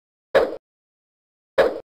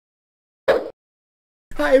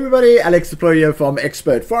Hi everybody, Alex here from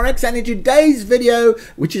Expert Forex, and in today's video,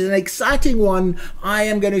 which is an exciting one, I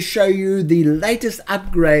am going to show you the latest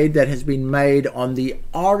upgrade that has been made on the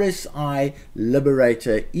RSI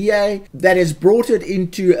Liberator EA that has brought it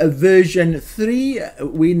into a version 3.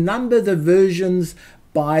 We number the versions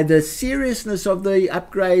by the seriousness of the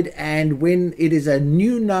upgrade, and when it is a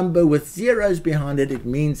new number with zeros behind it, it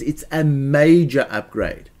means it's a major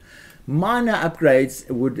upgrade. Minor upgrades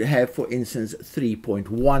would have, for instance,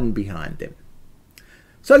 3.1 behind them.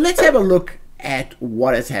 So let's have a look at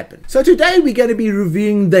what has happened. So today we're going to be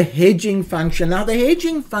reviewing the hedging function. Now the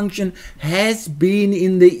hedging function has been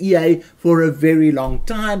in the EA for a very long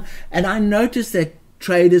time, and I noticed that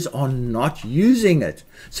traders are not using it.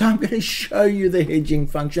 So I'm going to show you the hedging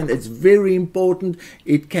function. It's very important.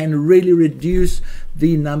 It can really reduce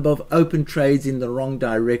the number of open trades in the wrong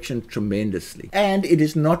direction tremendously. And it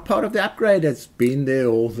is not part of the upgrade. It's been there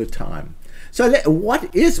all the time. So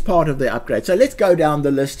what is part of the upgrade? So let's go down the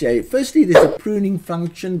list here. Firstly, there's a pruning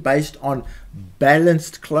function based on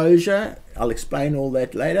balanced closure. I'll explain all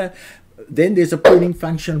that later. Then there's a pruning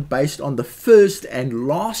function based on the first and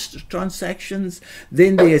last transactions.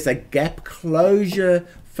 Then there's a gap closure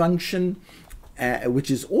function,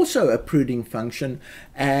 which is also a pruning function.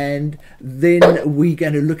 And then we're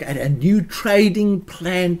going to look at a new trading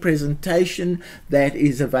plan presentation that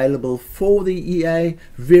is available for the EA.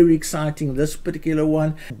 Very exciting, this particular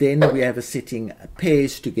one. Then we have a setting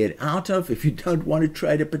pairs to get out of. If you don't want to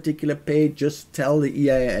trade a particular pair, just tell the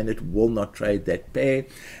EA and it will not trade that pair.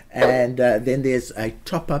 And then there's a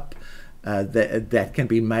top-up that can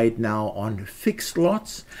be made now on fixed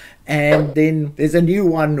lots. And then there's a new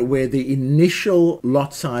one where the initial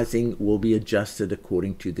lot sizing will be adjusted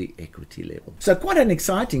according to the equity level. So quite an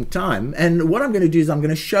exciting time. And what I'm going to do is I'm going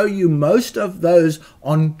to show you most of those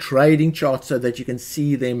on trading charts so that you can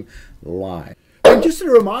see them live. And just a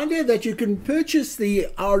reminder that you can purchase the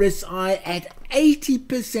RSI at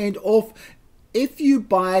 80% off if you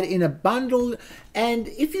buy it in a bundle, and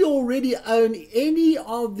if you already own any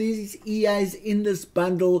of these EAs in this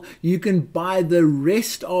bundle, you can buy the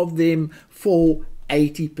rest of them for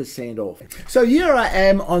 80% off. So here I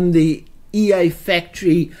am on the EA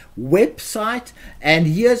Factory website, and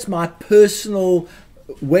here's my personal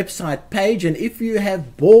website page. And if you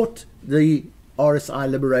have bought the RSI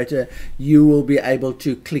Liberator, you will be able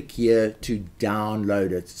to click here to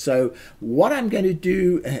download it. So what I'm going to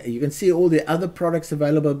do, you can see all the other products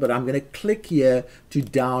available, but I'm going to click here to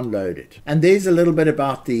download it. And there's a little bit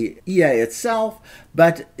about the EA itself,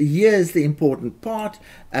 but here's the important part.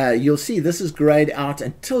 You'll see this is grayed out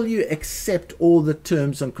until you accept all the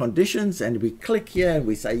terms and conditions, and we click here and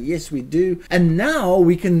we say yes, we do. And now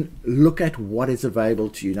we can look at what is available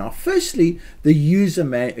to you. Now firstly, the user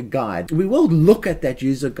guide. We will look at that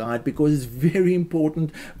user guide because it's very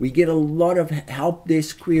important. We get a lot of help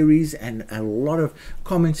desk queries and a lot of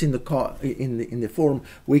comments in the forum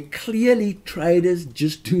where clearly traders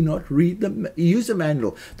just do not read the user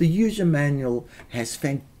manual. The user manual has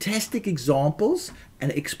fantastic examples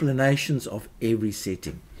and explanations of every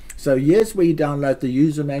setting. So here's where you download the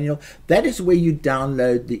user manual. That is where you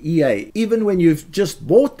download the EA. Even when you've just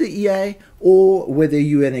bought the EA, or whether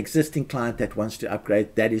you're an existing client that wants to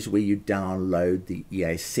upgrade, that is where you download the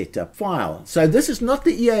EA setup file. So this is not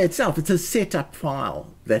the EA itself, it's a setup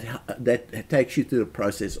file that takes you through the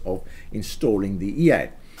process of installing the EA.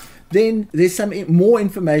 Then there's some more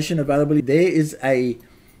information available. There is a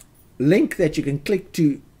link that you can click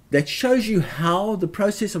to that shows you how the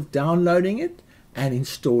process of downloading it and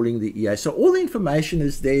installing the EA. So all the information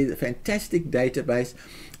is there, the fantastic database.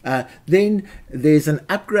 Then there's an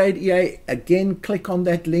upgrade EA. Again, click on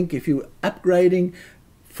that link. If you're upgrading,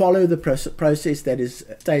 follow the process that is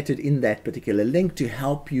stated in that particular link to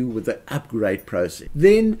help you with the upgrade process.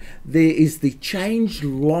 Then there is the change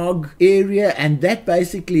log area, and that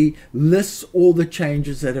basically lists all the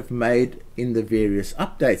changes that have made in the various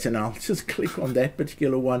updates. And I'll just click on that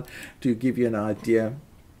particular one to give you an idea.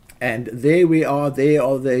 And there we are. There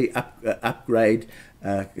are the upgrade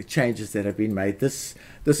changes that have been made. This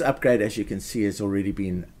upgrade, as you can see, has already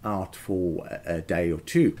been out for a day or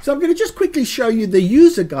two. So I'm going to just quickly show you the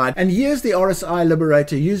user guide. And here's the RSI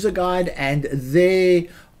Liberator user guide. And there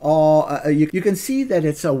are, you can see that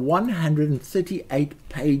it's a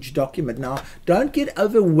 138-page document. Now, don't get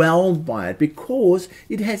overwhelmed by it because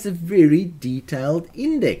it has a very detailed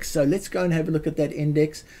index. So let's go and have a look at that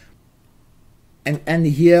index. And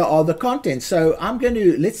here are the contents. So I'm going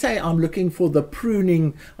to, let's say I'm looking for the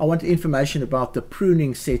pruning. I want information about the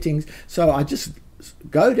pruning settings. So I just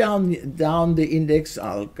go down the index.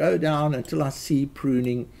 I'll go down until I see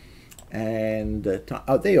pruning. And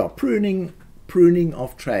oh, there you are, pruning pruning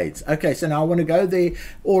of trades. Okay, so now I want to go there.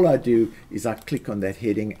 All I do is I click on that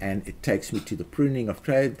heading and it takes me to the pruning of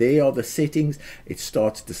trade. There are the settings. It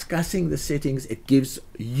starts discussing the settings. It gives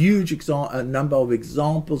a number of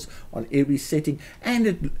examples on every setting, and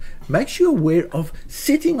it makes you aware of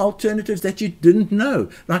setting alternatives that you didn't know.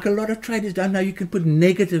 Like a lot of traders don't know you can put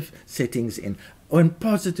negative settings in or in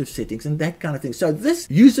positive settings and that kind of thing. So this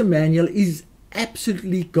user manual is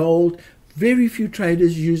absolutely gold. Very few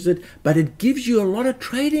traders use it, but it gives you a lot of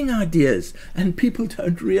trading ideas and people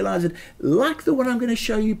don't realize it, like the one I'm going to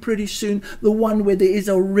show you pretty soon, the one where there is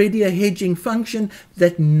already a hedging function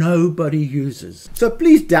that nobody uses. So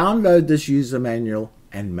please download this user manual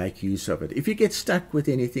and make use of it. If you get stuck with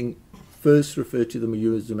anything, first refer to the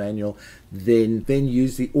user manual, then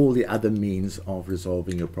use all the other means of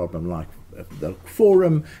resolving your problem, like the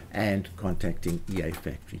forum and contacting EA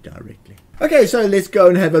Factory directly. Okay, so let's go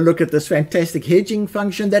and have a look at this fantastic hedging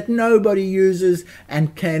function that nobody uses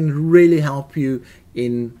and can really help you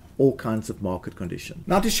in all kinds of market conditions.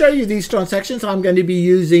 Now, to show you these transactions, I'm going to be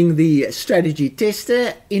using the strategy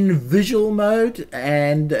tester in visual mode,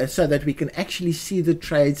 and so that we can actually see the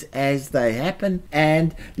trades as they happen.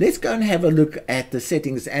 And let's go and have a look at the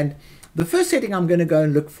settings. And the first setting I'm going to go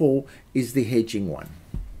and look for is the hedging one.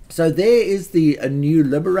 So there is the new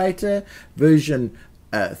Liberator version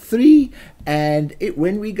 3, and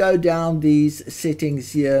when we go down these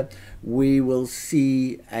settings here, we will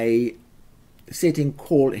see a setting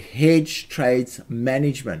called Hedge Trades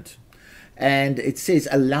Management, and it says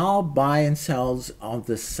allow buy and sells of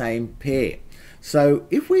the same pair. So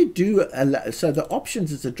if we do so the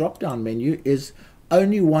options is a drop down menu is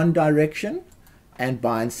only one direction and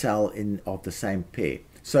buy and sell of the same pair,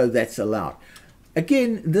 so that's allowed.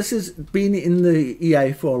 Again, this has been in the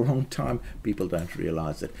EA for a long time. People don't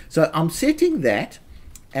realize it. So I'm setting that,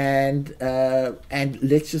 and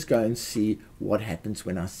let's just go and see what happens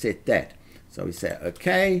when I set that. So we say,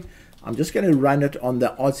 okay, I'm just going to run it on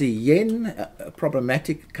the Aussie yen, a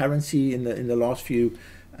problematic currency in the last few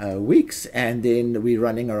weeks, and then we're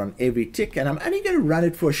running it on every tick, and I'm only going to run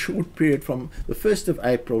it for a short period from the 1st of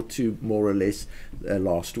April to more or less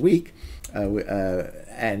last week.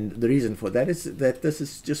 And the reason for that is that this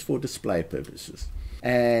is just for display purposes,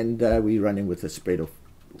 and we're running with a spread of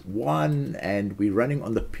 1, and we're running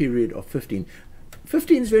on the period of 15.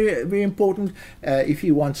 15 is very, very important. If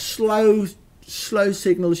you want slow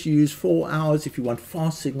signals, you use 4 hours. If you want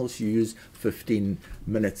fast signals, you use 15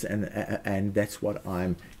 minutes, and that's what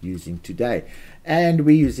I'm using today. And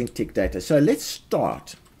we're using tick data. So let's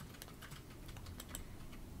start.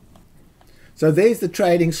 So there's the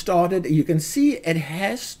trading started. You can see it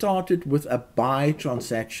has started with a buy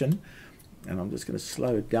transaction, and I'm just going to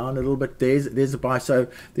slow it down a little bit. There's a buy. So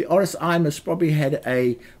the RSI must probably had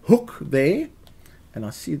a hook there, and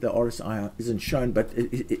I see the RSI isn't shown, but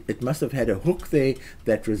it must have had a hook there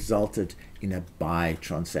that resulted in a buy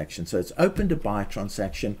transaction. So it's opened a buy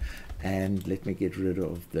transaction, and let me get rid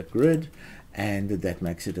of the grid, and that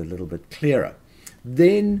makes it a little bit clearer.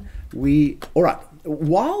 Then all right,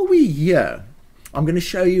 while we're here, I'm going to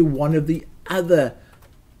show you one of the other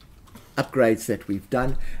upgrades that we've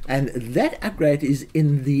done, and that upgrade is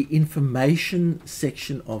in the information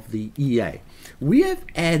section of the EA. We have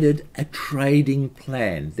added a trading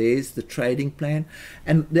plan. There's the trading plan,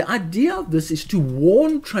 and the idea of this is to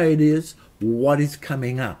warn traders what is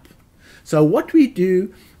coming up. So what we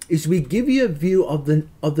do is we give you a view of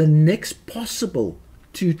the next possible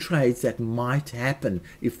 2 trades that might happen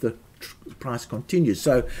if the price continues.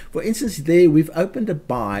 So for instance, there we've opened a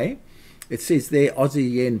buy. It says there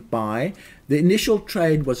Aussie yen buy. The initial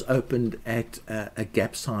trade was opened at a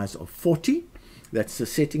gap size of 40. That's the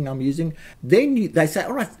setting I'm using. Then they say,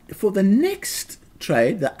 all right, for the next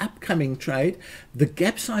trade, the upcoming trade, the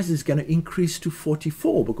gap size is going to increase to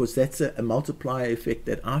 44 because that's a multiplier effect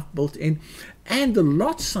that I've built in. And the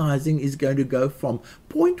lot sizing is going to go from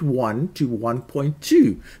 0.1 to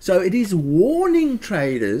 1.2. So it is warning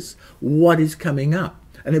traders what is coming up.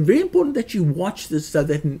 And it's very important that you watch this so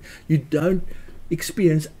that you don't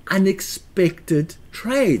experience unexpected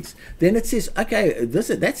trades. Then it says, okay,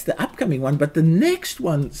 that's the upcoming one, but the next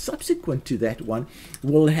one subsequent to that one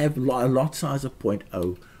will have a lot size of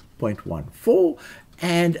 0.14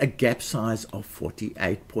 and a gap size of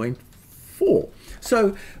 48.4.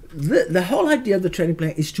 So the whole idea of the trading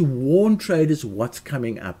plan is to warn traders what's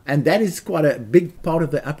coming up, and that is quite a big part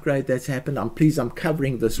of the upgrade that's happened. I'm pleased I'm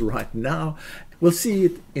covering this right now. We'll see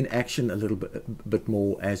it in action a little bit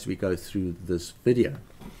more as we go through this video.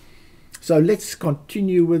 So let's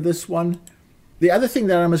continue with this one. The other thing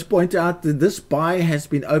that I must point out, that this buy has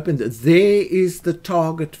been opened. There is the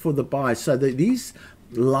target for the buy. So these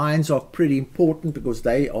lines are pretty important because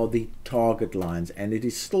they are the target lines, and it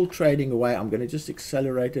is still trading away. I'm going to just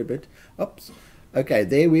accelerate a bit. Oops. Okay,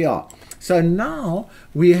 there we are. So now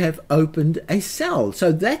we have opened a sell.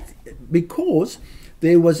 So that, because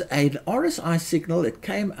there was an RSI signal, it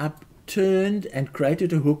came up, turned and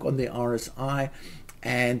created a hook on the RSI,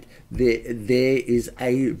 and there is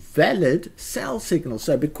a valid sell signal.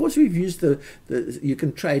 So because we've used you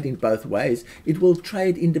can trade in both ways, it will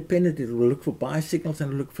trade independently. It will look for buy signals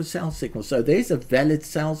and look for sell signals. So there's a valid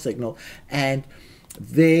sell signal, and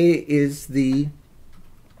there is the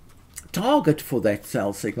target for that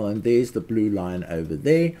sell signal, and there's the blue line over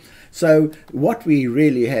there. So what we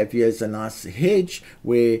really have here is a nice hedge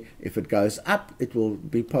where if it goes up it will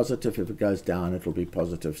be positive, if it goes down it will be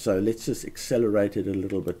positive. So let's just accelerate it a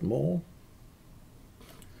little bit more.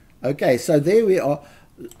 Okay, so there we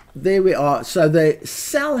are. So the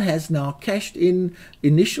sell has now cashed in.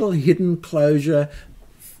 Initial hidden closure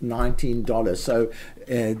 $19. So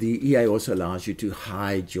the EA also allows you to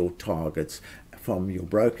hide your targets from your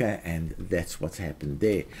broker, and that's what's happened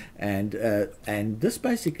there. And this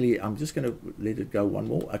basically, I'm just going to let it go one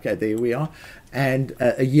more. Okay, there we are. And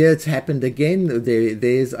here it's happened again.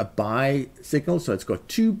 There's a buy signal, so it's got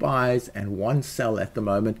 2 buys and 1 sell at the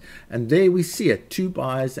moment, and there we see it, 2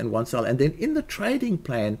 buys and 1 sell. And then in the trading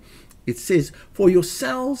plan it says for your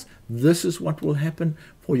sells this is what will happen,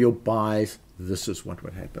 for your buys this is what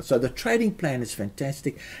would happen. So the trading plan is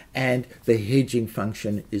fantastic, and the hedging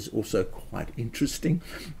function is also quite interesting.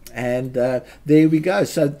 And there we go.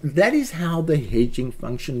 So that is how the hedging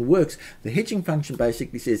function works. The hedging function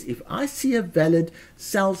basically says if I see a valid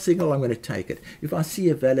sell signal, I'm going to take it. If I see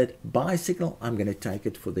a valid buy signal, I'm going to take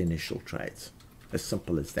it for the initial trades. As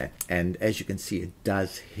simple as that. And as you can see, it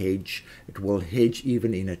does hedge. It will hedge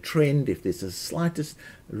even in a trend. If there's the slightest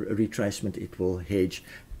retracement, it will hedge.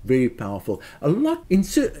 Very powerful. A lot in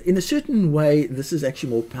a certain way, this is actually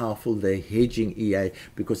more powerful than the hedging EA,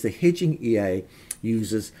 because the hedging EA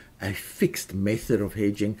uses a fixed method of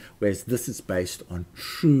hedging, whereas this is based on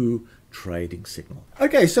true trading signal.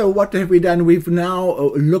 Okay, so what have we done? We've now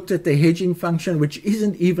looked at the hedging function, which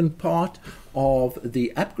isn't even part of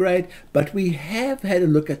the upgrade, but we have had a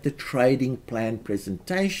look at the trading plan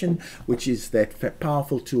presentation, which is that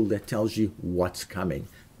powerful tool that tells you what's coming.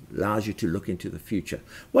 Allows you to look into the future.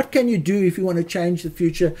 What can you do if you want to change the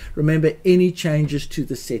future? Remember, any changes to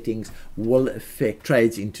the settings will affect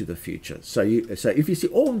trades into the future. So if you see,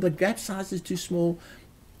 oh, the gap size is too small,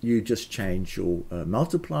 you just change your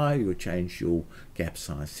multiplier, you change your gap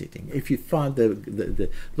size setting. If you find the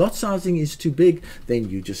lot sizing is too big, then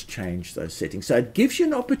you just change those settings. So it gives you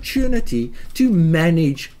an opportunity to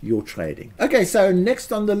manage your trading. Okay, so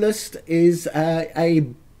next on the list is a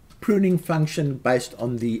pruning function based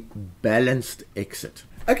on the balanced exit.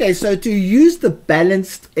 Okay, so to use the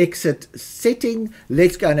balanced exit setting,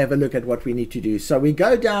 let's go and have a look at what we need to do. So we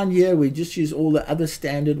go down here, we just use all the other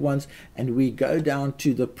standard ones, and we go down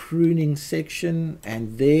to the pruning section,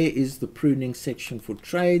 and there is the pruning section for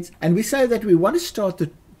trades. And we say that we want to start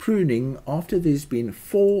the pruning after there's been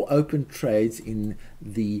 4 open trades in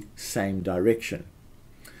the same direction.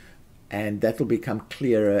 And that will become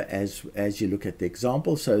clearer as you look at the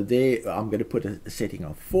example. So there I'm going to put a setting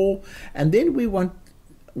of 4, and then we want,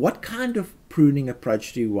 what kind of pruning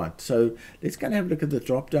approach do you want? So let's go and have a look at the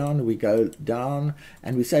drop down. We go down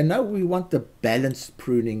and we say no, we want the balanced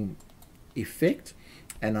pruning effect,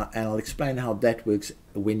 and I'll explain how that works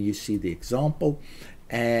when you see the example.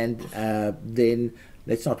 And then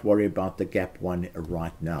let's not worry about the gap one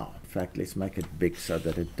right now. In fact, let's make it big so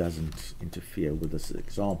that it doesn't interfere with this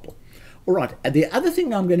example. All right, and the other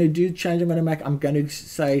thing I'm going to do, I'm going to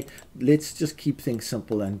say, let's just keep things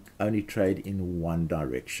simple and only trade in one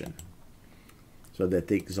direction, so that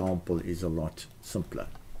the example is a lot simpler.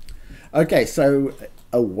 Okay, so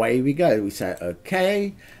away we go. We say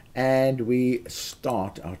okay, and we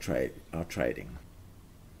start our trading.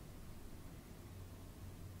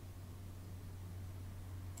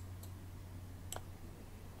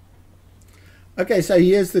 Okay, so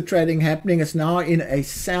here's the trading happening. It's now in a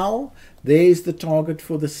sell. There's the target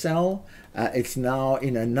for the sell. It's now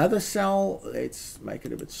in another sell. Let's make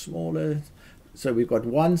it a bit smaller. So we've got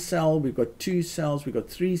 1 sell, we've got 2 sells, we've got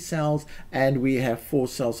 3 sells, and we have 4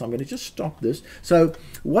 sells. So I'm going to just stop this. So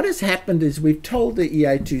what has happened is we've told the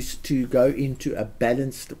EA to go into a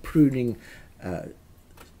balanced pruning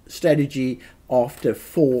strategy after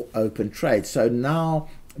 4 open trades. So now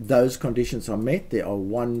those conditions are met. There are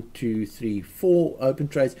 1, 2, 3, 4 open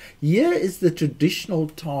trades. Here is the traditional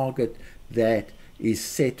target that is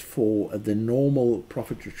set for the normal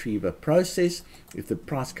profit retriever process. If the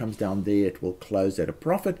price comes down there, it will close at a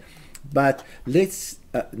profit. But let's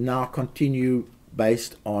now continue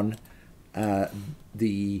based on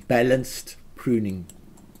the balanced pruning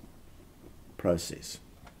process.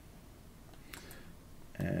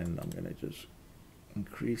 And I'm going to just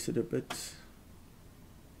increase it a bit.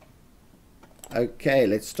 Okay,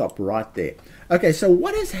 let's stop right there. Okay, so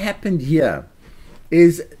what has happened here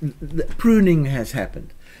is the pruning has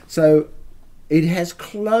happened. So it has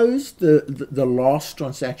closed the last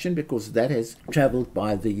transaction because that has traveled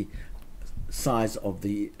by the size of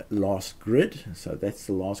the last grid. So that's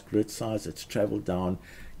the last grid size. It's traveled down,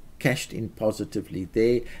 cashed in positively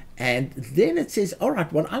there, and then it says, all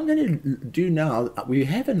right, what I'm going to do now, we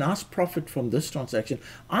have a nice profit from this transaction.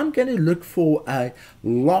 I'm going to look for a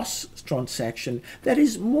loss transaction that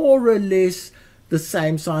is more or less the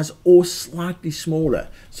same size or slightly smaller.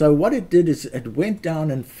 So what it did is it went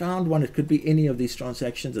down and found one. It could be any of these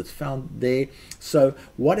transactions. It's found there. So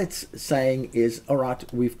what it's saying is, all right,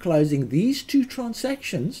 we're closing these two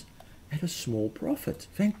transactions at a small profit.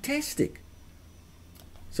 Fantastic.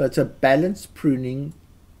 So it's a balanced pruning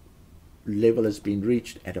level has been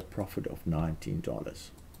reached at a profit of $19.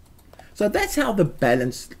 So that's how the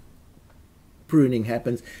balanced pruning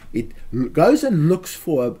happens. It goes and looks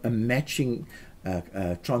for a matching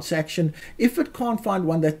transaction. If it can't find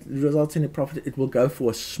one that results in a profit, it will go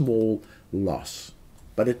for a small loss.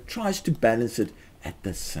 But it tries to balance it at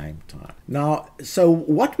the same time. Now, so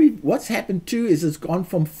what's happened too is it's gone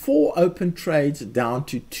from 4 open trades down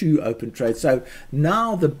to 2 open trades. So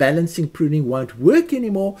now the balancing pruning won't work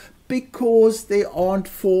anymore because there aren't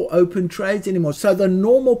 4 open trades anymore. So the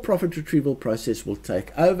normal profit retrieval process will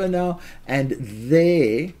take over now, and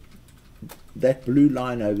there, that blue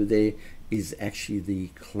line over there is actually the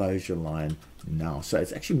closure line now. So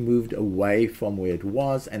it's actually moved away from where it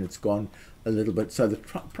was, and it's gone a little bit. So the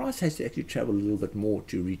price has to actually travel a little bit more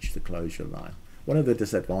to reach the closure line. One of the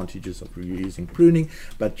disadvantages of using pruning,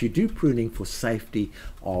 but you do pruning for safety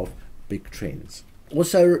of big trends.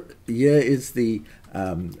 Also, here is the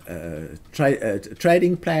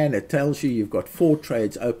trading plan. It tells you you've got 4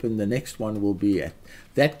 trades open. The next one will be at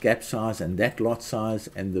that gap size and that lot size,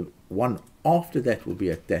 and the one after that will be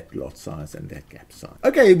at that lot size and that gap size.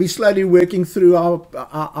 Okay, we're slowly working through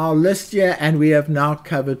our list here, and we have now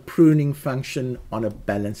covered pruning function on a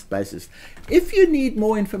balanced basis. If you need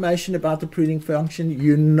more information about the pruning function,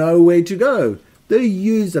 you know where to go. The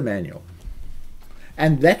user manual.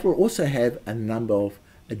 And that will also have a number of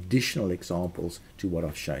additional examples to what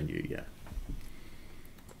I've shown you here.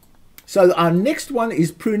 So our next one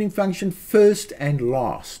is pruning function first and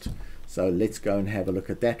last. So let's go and have a look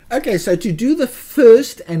at that. Okay, so to do the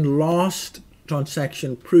first and last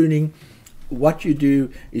transaction pruning, what you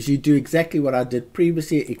do is you do exactly what I did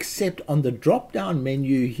previously, except on the drop-down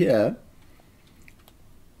menu here,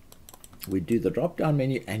 we do the drop-down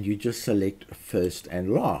menu and you just select first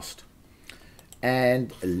and last.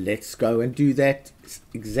 And let's go and do that. It's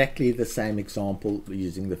exactly the same example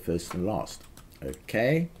using the first and last.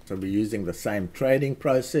 Okay, so we're using the same trading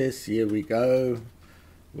process. Here we go.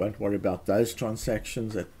 Won't worry about those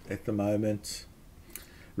transactions at the moment.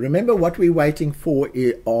 Remember, what we're waiting for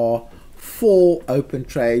are 4 open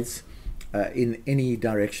trades in any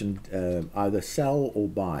direction, either sell or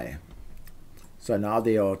buy. So now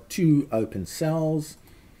there are 2 open sells.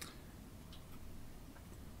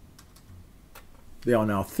 There are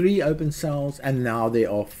now 3 open sells, and now there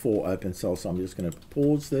are 4 open sells. So I'm just going to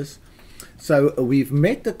pause this. So we've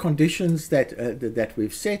met the conditions that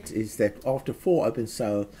we've set, is that after 4 open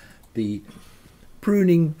sales, the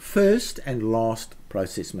pruning first and last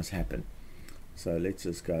process must happen. So let's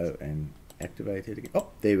just go and activate it again. Oh,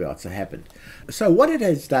 there we are, it's happened. So what it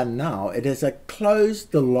has done now, it has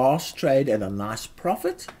closed the last trade at a nice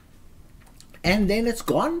profit, and then it's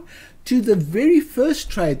gone to the very first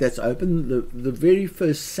trade that's open, the very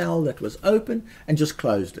first sell that was open, and just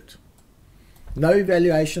closed it. No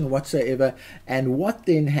evaluation whatsoever. And what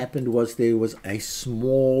then happened was there was a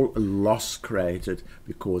small loss created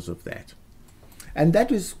because of that. And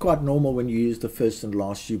that is quite normal when you use the first and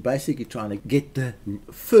last. You're basically trying to get the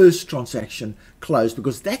first transaction closed,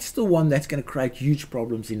 because that's the one that's going to create huge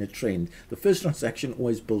problems in a trend. The first transaction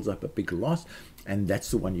always builds up a big loss, and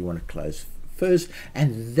that's the one you want to close first.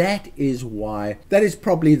 And that is why, that is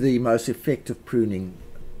probably the most effective pruning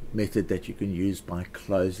method that you can use, by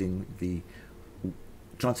closing the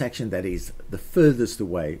transaction that is the furthest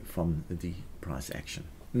away from the price action.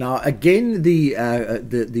 Now again,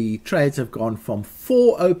 the trades have gone from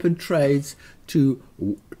 4 open trades to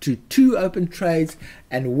to 2 open trades,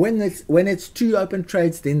 and when it's 2 open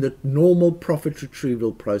trades, then the normal profit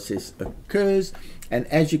retrieval process occurs. And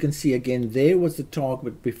as you can see again, there was the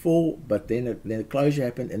target before, but then the closure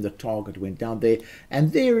happened and the target went down there,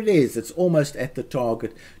 and there it is. It's almost at the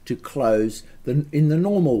target to close in the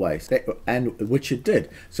normal way, and which it did.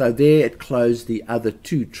 So there it closed the other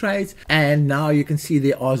 2 trades, and now you can see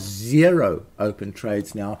there are 0 open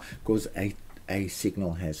trades now because a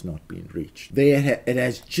signal has not been reached. There it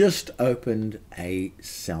has just opened a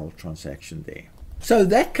sell transaction there. So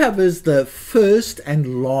that covers the first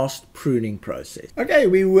and last pruning process. Okay,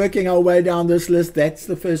 we're working our way down this list. That's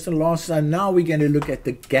the first and last. So now we're going to look at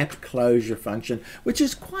the gap closure function, which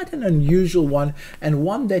is quite an unusual one, and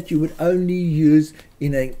one that you would only use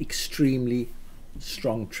in an extremely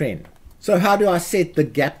strong trend. So how do I set the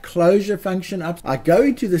gap closure function up? I go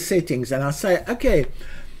into the settings and I say, okay,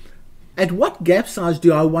 at what gap size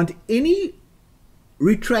do I want any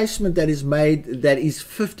retracement that is made that is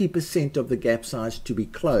 50% of the gap size to be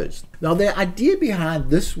closed? Now, the idea behind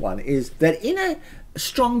this one is that in a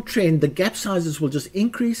strong trend, the gap sizes will just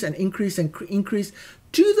increase and increase and increase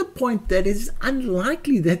to the point that it is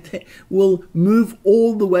unlikely that they will move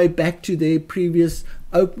all the way back to their previous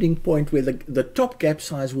opening point, where the top gap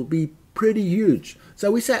size will be pretty huge.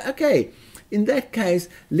 So we say, okay, in that case,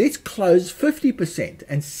 let's close 50%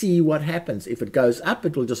 and see what happens. If it goes up,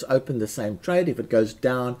 it will just open the same trade. If it goes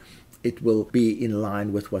down, it will be in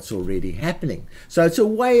line with what's already happening. So it's a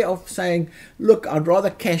way of saying, look, I'd rather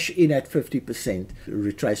cash in at 50%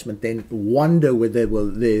 retracement than wonder whether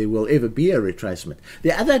there will ever be a retracement.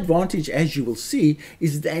 The other advantage, as you will see,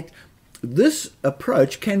 is that this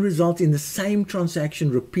approach can result in the same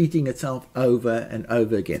transaction repeating itself over and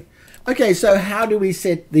over again. Okay, so how do we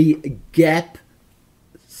set the gap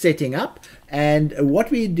setting up? And what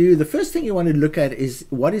we do, the first thing you want to look at is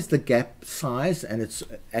what is the gap size, and it's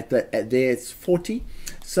there it's 40.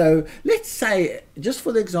 So let's say, just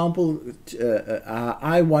for the example,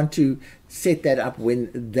 I want to set that up when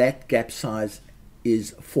that gap size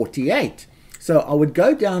is 48. So I would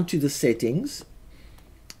go down to the settings,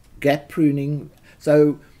 gap pruning.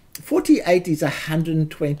 So 48 is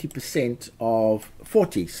 120% of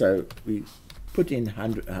 40, so we put in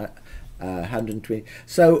 120.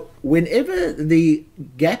 So whenever the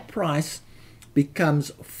gap price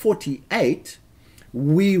becomes 48,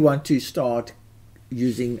 we want to start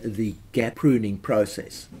using the gap pruning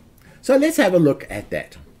process. So let's have a look at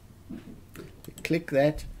that. We click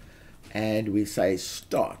that and we say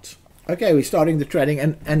start. Okay, we're starting the trading,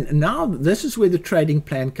 and now this is where the trading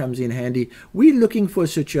plan comes in handy. We're looking for a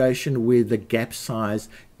situation where the gap size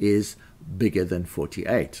is bigger than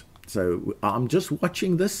 48. So I'm just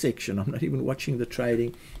watching this section. I'm not even watching the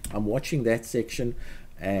trading. I'm watching that section,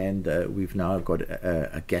 and we've now got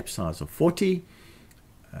a gap size of 40.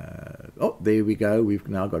 Oh, there we go. We've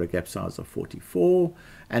now got a gap size of 44,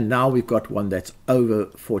 and now we've got one that's over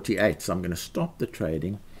 48. So I'm going to stop the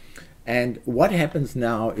trading. And what happens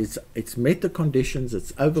now is it's met the conditions,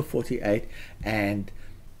 it's over 48, and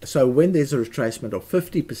so when there's a retracement of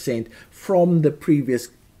 50% from the previous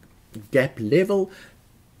gap level,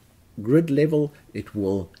 grid level, it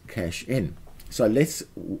will cash in. So let's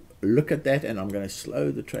look at that, and I'm going to slow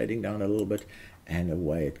the trading down a little bit, and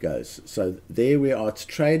away it goes. So there we are, it's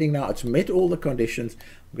trading now, it's met all the conditions.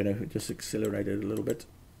 I'm going to just accelerate it a little bit.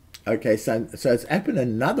 Okay, so it's happened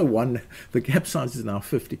another one. The gap size is now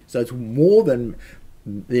 50, so it's more than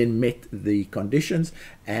met the conditions,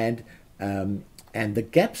 and the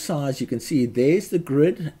gap size, you can see there's the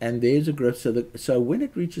grid and there's a grid. So when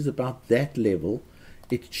it reaches about that level,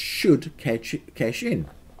 it should cash in.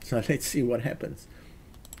 So let's see what happens.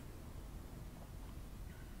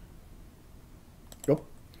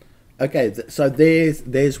 Okay, so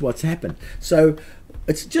there's what's happened. So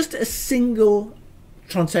it's just a single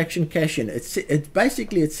transaction cash in. It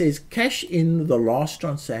basically says cash in the last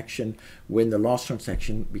transaction when the last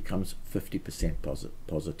transaction becomes 50%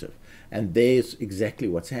 positive, and there's exactly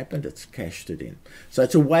what's happened. It's cashed it in. So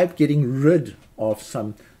it's a way of getting rid of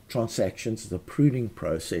some transactions, the pruning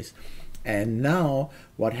process. And now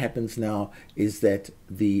what happens now is that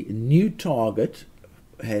the new target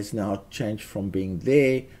has now changed from being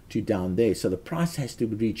there to down there. So the price has to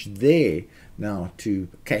reach there now to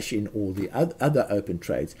cash in all the other open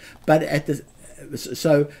trades. But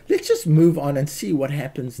so let's just move on and see what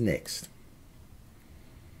happens next.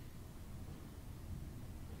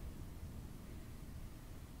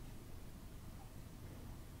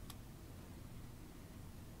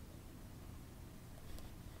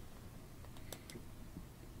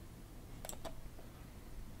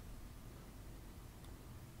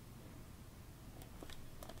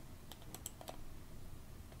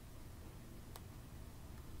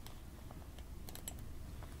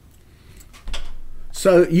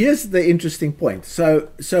 So here's the interesting point. So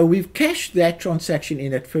we've cashed that transaction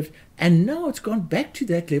in at 50, and now it's gone back to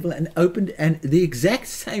that level and opened and the exact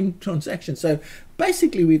same transaction. So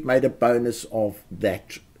basically we've made a bonus of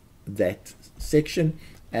that section,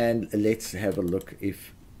 and let's have a look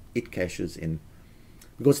if it cashes in,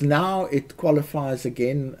 because now it qualifies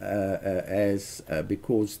again as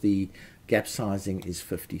because the gap sizing is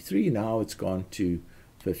 53. Now it's gone to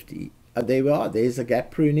 50. There we are. There's a gap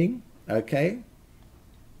pruning. Okay.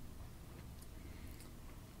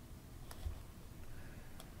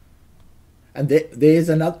 And there's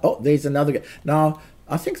another. Oh, there's another gap. Now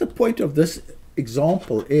I think the point of this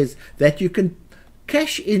example is that you can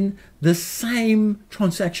cash in the same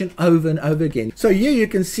transaction over and over again. So here you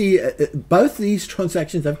can see both these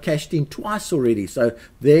transactions have cashed in twice already. So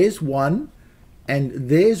there's one and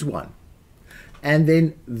there's one, and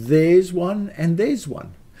then there's one and there's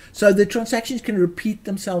one. So the transactions can repeat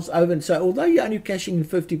themselves over. And so although you're only cashing in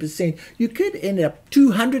 50%, you could end up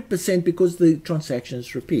 200% because the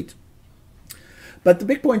transactions repeat. But the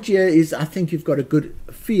big point here is I think you've got a good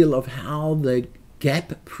feel of how the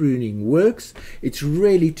gap pruning works. It's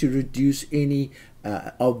really to reduce any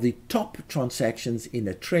of the top transactions in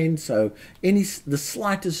a trend. So the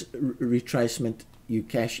slightest retracement you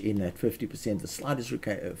cash in at 50%, the slightest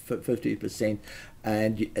 50%,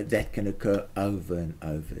 and that can occur over and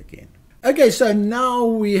over again. Okay, so now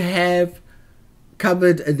we have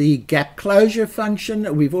covered the gap closure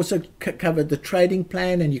function. We've also covered the trading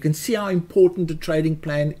plan, and you can see how important the trading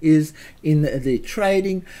plan is in the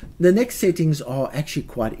trading. The next settings are actually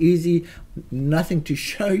quite easy, nothing to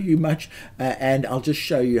show you much, and I'll just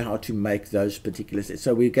show you how to make those particular settings.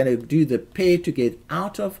 So we're going to do the pair to get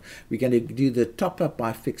out of, we're going to do the top up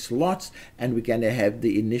by fixed lots, and we're going to have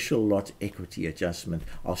the initial lot equity adjustment.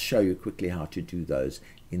 I'll show you quickly how to do those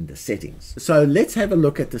in the settings. So let's have a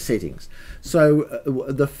look at the settings. So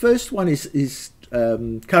the first one is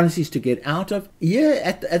currencies to get out of. Here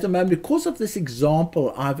at the moment, because of this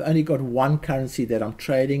example, I've only got one currency that I'm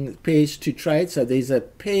trading, pairs to trade. So there's a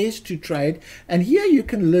pairs to trade, and here you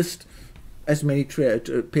can list as many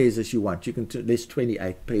pairs as you want. You can list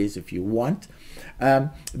 28 pairs if you want.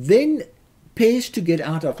 Then pairs to get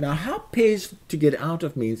out of. Now how pairs to get out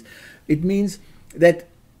of means, it means that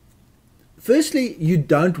firstly, you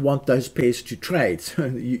don't want those pairs to trade. So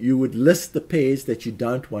you would list the pairs that you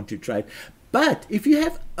don't want to trade. But if you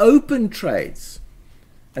have open trades,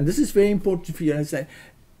 and this is very important for you to understand,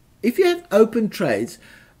 if you have open trades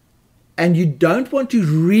and you don't want to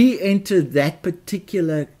re-enter that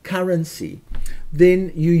particular currency,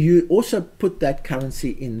 then you also put that currency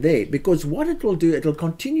in there, because what it will do, it will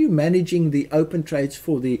continue managing the open trades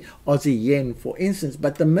for the Aussie yen, for instance,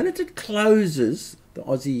 but the minute it closes the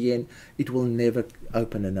Aussie yen, it will never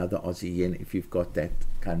open another Aussie yen if you've got that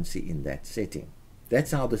currency in that setting.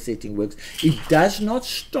 That's how the setting works. It does not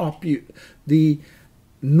stop you the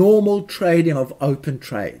normal trading of open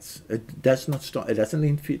trades. It does not stop. It doesn't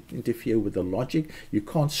interfere with the logic. You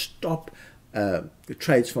can't stop the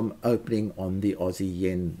trades from opening on the Aussie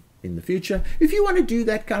yen in the future. If you want to do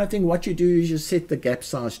that kind of thing, what you do is you set the gap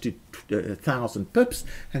size to 1,000 pips,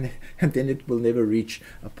 and then it will never reach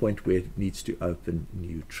a point where it needs to open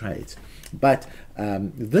new trades. But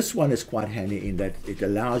this one is quite handy in that it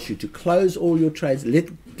allows you to close all your trades,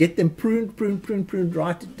 get them pruned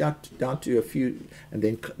right down to a few, and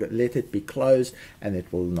then let it be closed, and it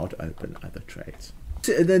will not open other trades.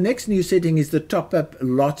 So the next new setting is the top up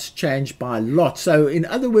lots change by lot. So in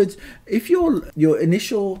other words, if your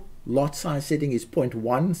initial lot size setting is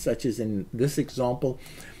 0.1, such as in this example,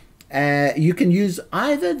 you can use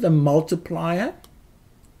either the multiplier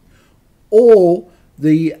or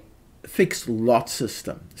the fixed lot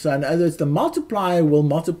system. So in other words, the multiplier will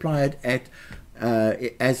multiply it at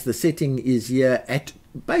as the setting is here at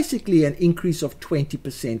basically an increase of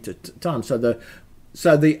 20% at a time. So the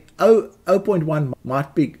 0.1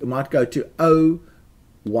 might go to 0.12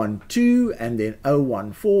 and then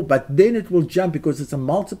 0.14, but then it will jump, because it's a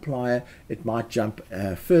multiplier, it might jump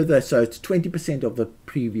further, so it's 20% of the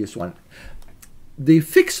previous one. The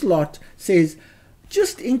fixed lot says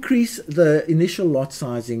just increase the initial lot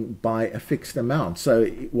sizing by a fixed amount. So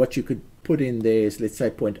what you could put in there is, let's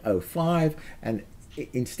say 0.05, and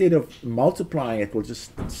instead of multiplying, it will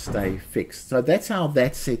just stay fixed. So that's how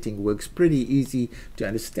that setting works. Pretty easy to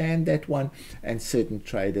understand, that one, and certain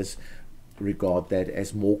traders regard that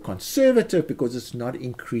as more conservative because it's not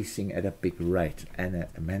increasing at a big rate, and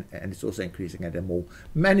it's also increasing at a more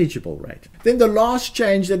manageable rate. Then the last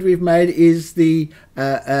change that we've made is the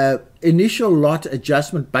initial lot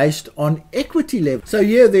adjustment based on equity level. So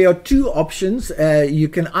here there are two options. You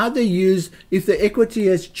can either use if the equity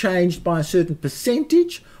has changed by a certain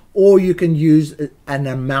percentage, or you can use an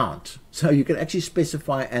amount. So you can actually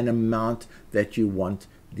specify an amount that you want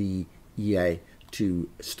the EA to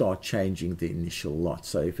start changing the initial lot.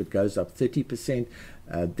 So if it goes up 30%,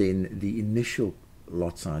 then the initial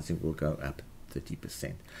lot sizing will go up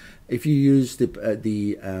 30%. If you use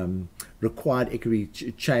the required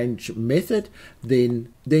equity change method, then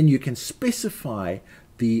you can specify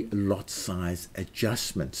the lot size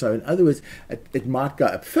adjustment. So in other words, it might go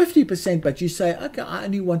up 50%, but you say, okay, I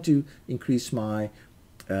only want to increase my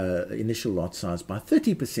initial lot size by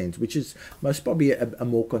 30%, which is most probably a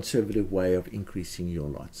more conservative way of increasing your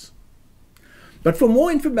lots. But for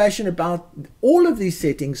more information about all of these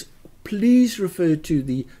settings, please refer to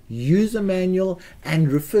the user manual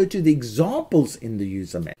and refer to the examples in the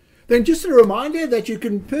user manual. Then just a reminder that you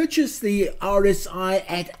can purchase the RSI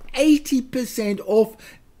at 80% off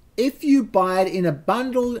if you buy it in a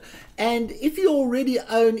bundle, and if you already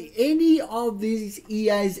own any of these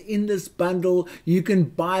EAs in this bundle, you can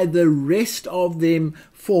buy the rest of them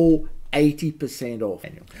for 80% off.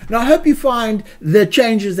 Now I hope you find the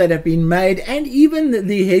changes that have been made and even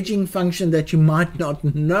the hedging function that you might not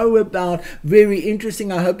know about very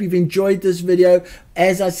interesting. I hope you've enjoyed this video.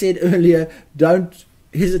 As I said earlier, don't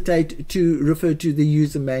hesitate to refer to the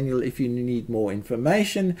user manual if you need more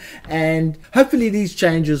information, and hopefully these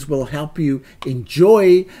changes will help you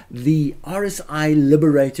enjoy the RSI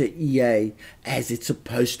Liberator EA as it's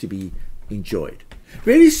supposed to be enjoyed.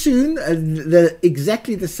 Very soon,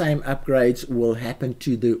 exactly the same upgrades will happen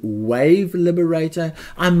to the Wave Liberator.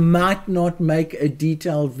 I might not make a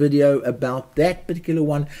detailed video about that particular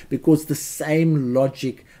one because the same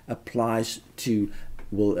logic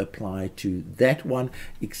will apply to that one,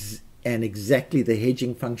 and exactly the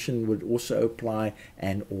hedging function would also apply,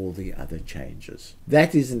 and all the other changes.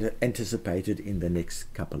 That is anticipated in the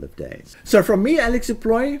next couple of days. So from me, Alex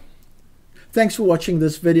Deploy, thanks for watching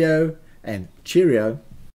this video, and cheerio.